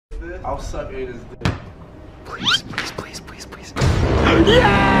I'll suck Aiden's dick. Please, please, please, please, please.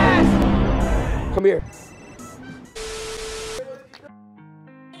 Yes! Come here.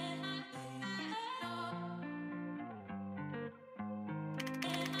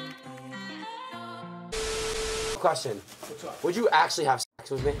 Question. What's up? Would you actually have sex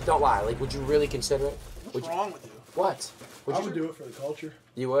with me? Don't lie. Like, would you really consider it? What's wrong with you? What? I would do it for the culture.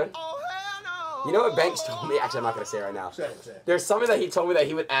 You would? Oh, hell no! You know what Banks told me? Actually, I'm not going to say it right now. Say it, say it. There's something that he told me that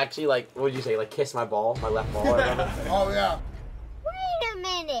he would actually, like, what would you say? Like, kiss my ball? My left ball or whatever? Oh, yeah. Wait a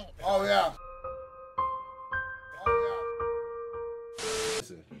minute. Oh, yeah.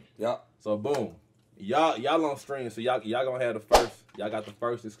 Listen. Yep. So boom, y'all on stream, so y'all gonna have the first. Y'all got the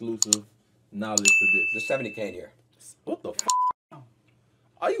first exclusive knowledge to this. There's 70K in here. What the f?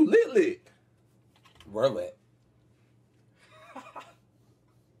 Are you lit? We're lit.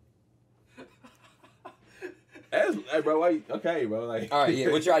 Hey, bro, why you, okay, bro, like. All right, yeah,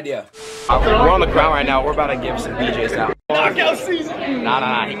 what's your idea? We're on the ground right now. We're about to give some BJs out. Knockout season!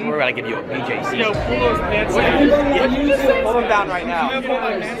 Nah. We're about to give you a BJ season. Yo, POLO's pants down. Yeah, pull them down right now. Can I pull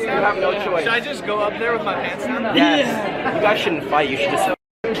my pants You down? have no choice. Should I just go up there with my pants down? Yes. You guys shouldn't fight. You should just...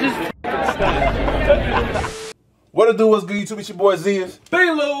 What it do? What's good, YouTube? It's your boy Zias.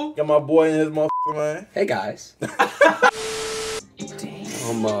 POLO! Got my boy in his motherfucker, man. Hey, guys. Did you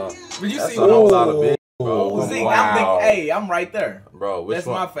That's see a whole lot of bitch, bro. See, Wow. hey, I'm right there. Bro, which That's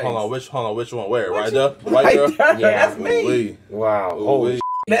one? my face. Hold on, which one? Where? Right there? Right there? Yeah. That's me. Ooh-wee. Wow. Ooh-wee.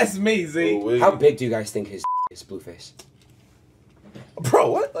 That's me, Z. Ooh-wee. How big do you guys think his is, Blueface?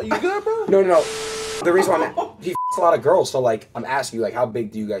 Bro, what? Are you good, bro? No. The reason why he f***s a lot of girls, so like I'm asking you, like, how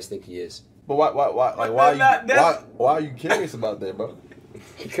big do you guys think he is? But why? Like, why are you curious about that, bro?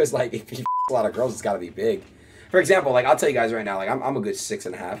 Because like if he f***s a lot of girls, it's got to be big. For example, like I'll tell you guys right now, like I'm a good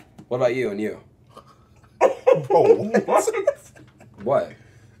 6.5. What about you and you? Bro, what? What?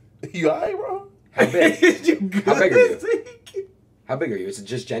 You alright, bro? How big? You good? How big are you? How big are you? It's a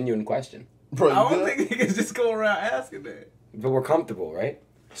just genuine question. Bro, you I don't good? think niggas just go around asking that. But we're comfortable, right?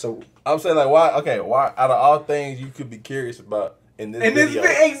 So I'm saying, like, why? Okay, why? Out of all things you could be curious about in this video,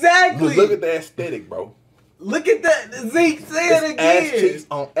 Exactly. look at the aesthetic, bro. Look at that. Z, say it Ass again. cheeks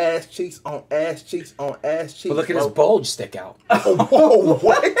on ass cheeks on ass cheeks on ass cheeks. but look at bro. his bulge stick out. Whoa,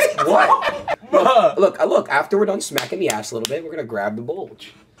 what? What? Bruh. Look, after we're done smacking the ass a little bit, we're gonna grab the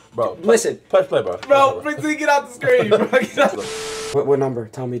bulge. Bro, Listen. Push play, bro. Bro, Z, get out the screen, bro. Get out the... What number?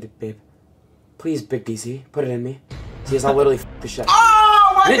 Tell me, babe. Please, Big DC, put it in me. See, I'll literally f the shit.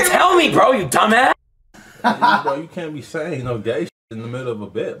 Oh, my You didn't tell me, bro, you dumbass! Bro, you can't be saying no gay shit in the middle of a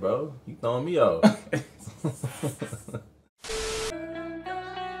bit, bro. You throwing me off.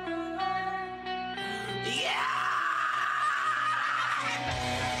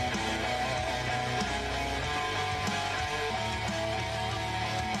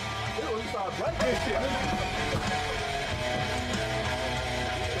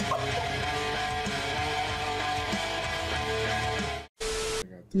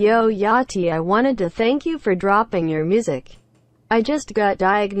 Yo Yachty, I wanted to thank you for dropping your music. I just got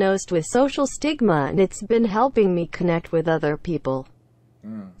diagnosed with social stigma and it's been helping me connect with other people.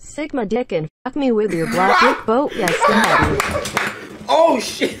 Sigma dick and fuck me with your black dick boat, yes daddy. Oh,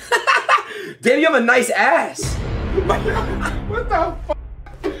 shit! Damn, you have a nice ass! What the fuck?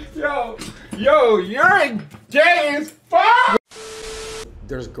 Yo, you're gay as fuck!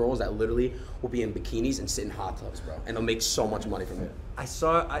 There's girls that literally will be in bikinis and sit in hot tubs, bro. And they'll make so much money from it. I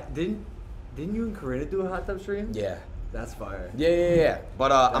saw. Didn't you and Corinna do a hot tub stream? Yeah. That's fire. Yeah.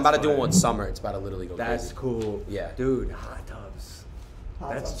 But I'm about to do one summer. It's about to literally go That's crazy. cool. Yeah. Dude, hot tubs.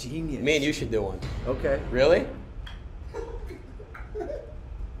 That's genius. Me and you should do one. Okay. Really?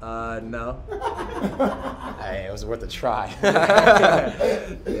 No. Hey, it was worth a try.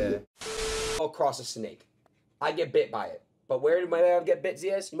 Yeah. I'll cross a snake. I get bit by it. But where did I get bit,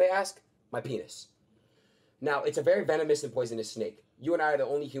 Zias? You may ask? My penis. Now, it's a very venomous and poisonous snake. You and I are the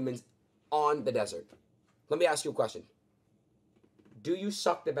only humans on the desert. Let me ask you a question. Do you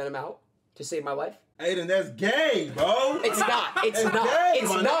suck the venom out to save my life? Aiden, that's gay, bro. It's not. It's not. gay,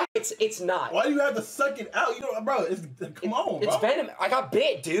 It's man. not. It's not. Why do you have to suck it out? You know, bro, come on, bro. It's venom. I got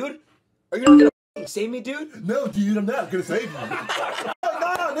bit, dude. Are you not gonna f***ing save me, dude? No, dude, I'm not gonna save you. No,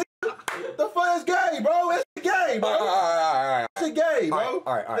 nigga. The fuck is gay, bro? It's gay, bro. All right. It's gay, bro.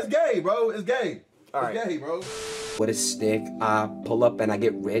 All right. It's gay, bro. It's gay. All It's right. gay, bro. With a stick, I pull up and I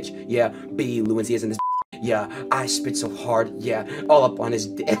get rich. Yeah, B. Lewis is in this. Yeah, I spit so hard. Yeah, all up on his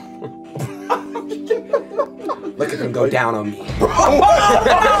dick. Look at them go down on me.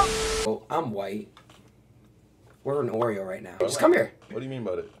 Oh, I'm white. We're an Oreo right now. Just come here. What do you mean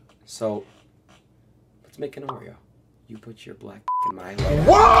by that? So, let's make an Oreo. You put your black in my Oreo.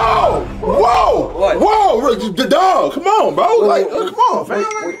 Whoa! the dog. Come on, bro. Like, come on, fam.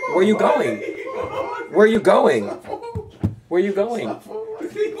 Where you going? Where you going? Where you going?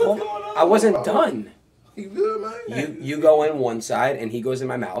 I wasn't done. You good, man? You go in one side and he goes in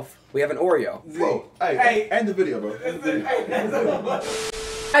my mouth. We have an Oreo. Bro, hey, end the video, bro.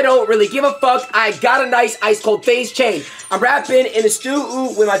 I don't really give a fuck. I got a nice ice cold phase change. I'm rapping in a stew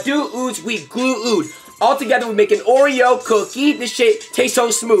ood. When I do oods, we glue ood. All together we make an Oreo cookie. This shit tastes so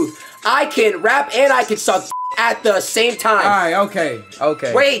smooth. I can rap and I can suck at the same time. Alright,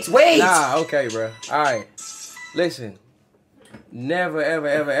 okay. Wait. Nah, okay, bro. Alright. Listen. Never,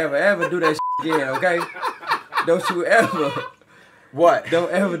 ever do that shit again, okay? Don't you ever. What?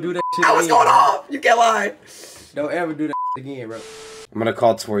 Don't ever do that shit Hey, again. what's going on? You can't lie. Don't ever do that shit again, bro. I'm gonna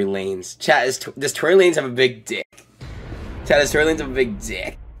call Tory Lanez. Chat, does Tory Lanez have a big dick? Chat, does Tory Lanez have a big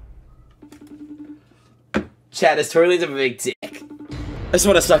dick? Chat, does Tory Lanez have a big dick? I just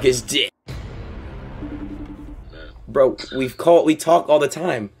wanna suck his dick. Bro, we talk all the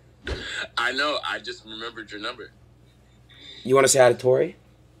time. I know, I just remembered your number. You wanna say hi to Tory?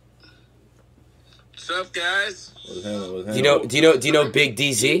 What's up, guys? Do you know Big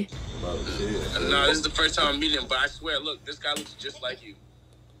DZ? No, this is the first time I'm meeting him, but I swear, look, this guy looks just like you.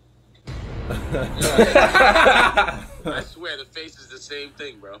 I swear, the face is the same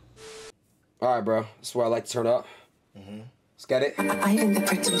thing, bro. Alright, bro. This is where I like to turn up. Let's get it. I'm the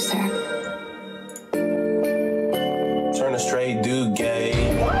producer. Turn a straight dude gay.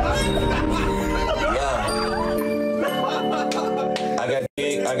 Yeah. I got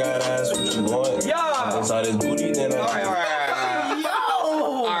dick, I got ass, what you want? Yeah. Inside his booty, then Alright,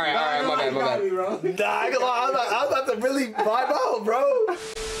 my bad. Nah, I ain't gonna lie, I was about to really vibe out, bro.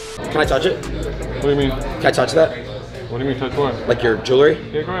 Can I touch it? What do you mean? Can I touch that? What do you mean touch what? Like your jewelry?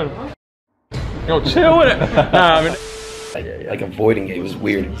 Yeah, go ahead. Yo, chill with it. Nah, I mean... Like avoiding it was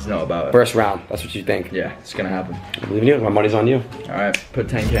weird. It's not about it. First round, that's what you think. Yeah, it's gonna happen. I believe in you. My money's on you. Alright, put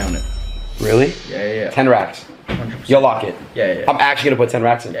 10K on it. Really? Yeah. 10 racks. 100%. You'll lock it. Yeah. I'm actually gonna put 10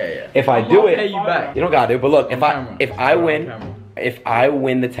 racks in. Yeah. If I do it, I'll pay you back. You don't gotta do. But look, if I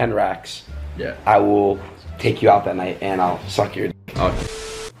win the 10 racks, yeah, I will take you out that night and I'll suck your dick. Cause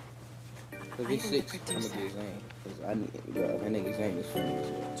he's 6, I'm gonna get his name. Cause I need, that nigga's name is funny.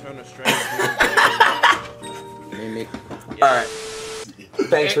 turn a straight dude gay. Alright.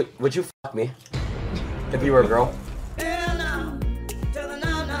 Thanks. Would you fuck me? If you were a girl?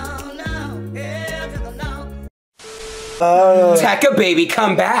 Tekka baby,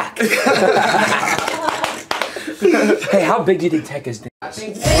 come back. Hey, how big do you think Tekka's dick is? He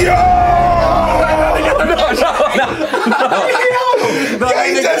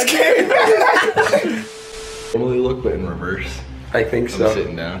just kidding. Normally look, but in reverse. I think so. I'm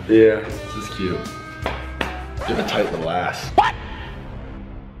sitting down. Yeah. This is cute. You have a tight little ass.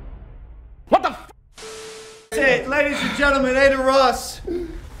 What the f? Hey, ladies and gentlemen, Adin Ross.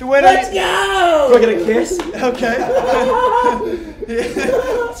 The winner. Let's go! Do I get a kiss? Okay.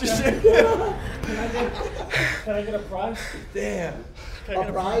 Can I get a prize? Damn. Can I get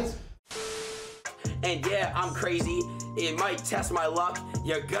a prize? And yeah, I'm crazy. It might test my luck.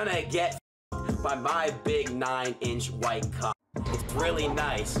 You're gonna get by my big 9-inch white cock. It's really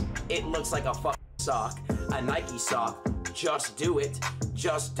nice. It looks like a fucking sock. A Nike sock. Just do it.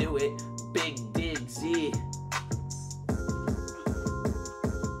 Just do it. Big Dig Z.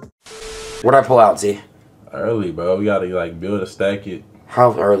 What'd I pull out, Z? Early, bro. We gotta like build a stack it.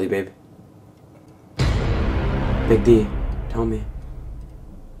 How early, babe? Big D, tell me.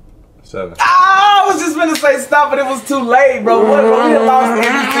 Oh, 7. I was just gonna say stop, but it was too late, bro. What? We done lost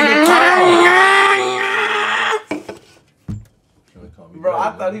every single time. Bro,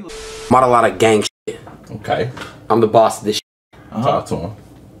 I thought he was. I'm on a lot of gang shit. Okay. I'm the boss of this shit. Talk to him.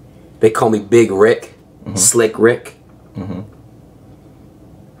 They call me Big Rick, Slick Rick.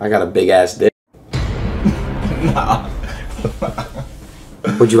 I got a big ass dick. Nah.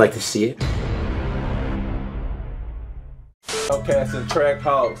 Would you like to see it? Casting track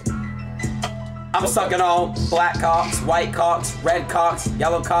hogs. I'm sucking on black cocks, white cocks, red cocks,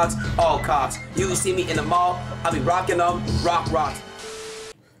 yellow cocks, all cocks. You see me in the mall, I'll be rocking them, rock.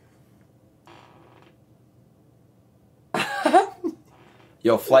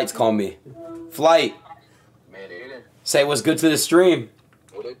 Yo, Flight's call me. Flight. Man, Adin. Say what's good to the stream.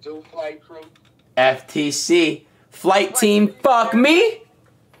 What it do, flight crew? FTC. Flight team, fuck me.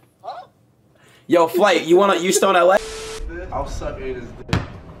 Huh? Yo, Flight, you still in LA? I'll suck Adin's dick.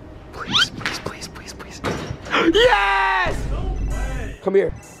 Please. Yes! No way. Come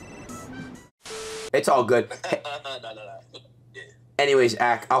here. It's all good. No. Yeah. Anyways,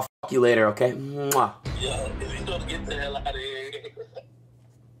 Ak, I'll fuck you later, okay? Mwah. Yo, if you don't get the hell out of here.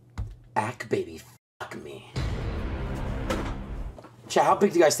 Ak, baby, fuck me. Chat, how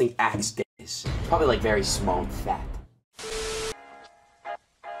big do you guys think Axe dick is? Probably like very small and fat.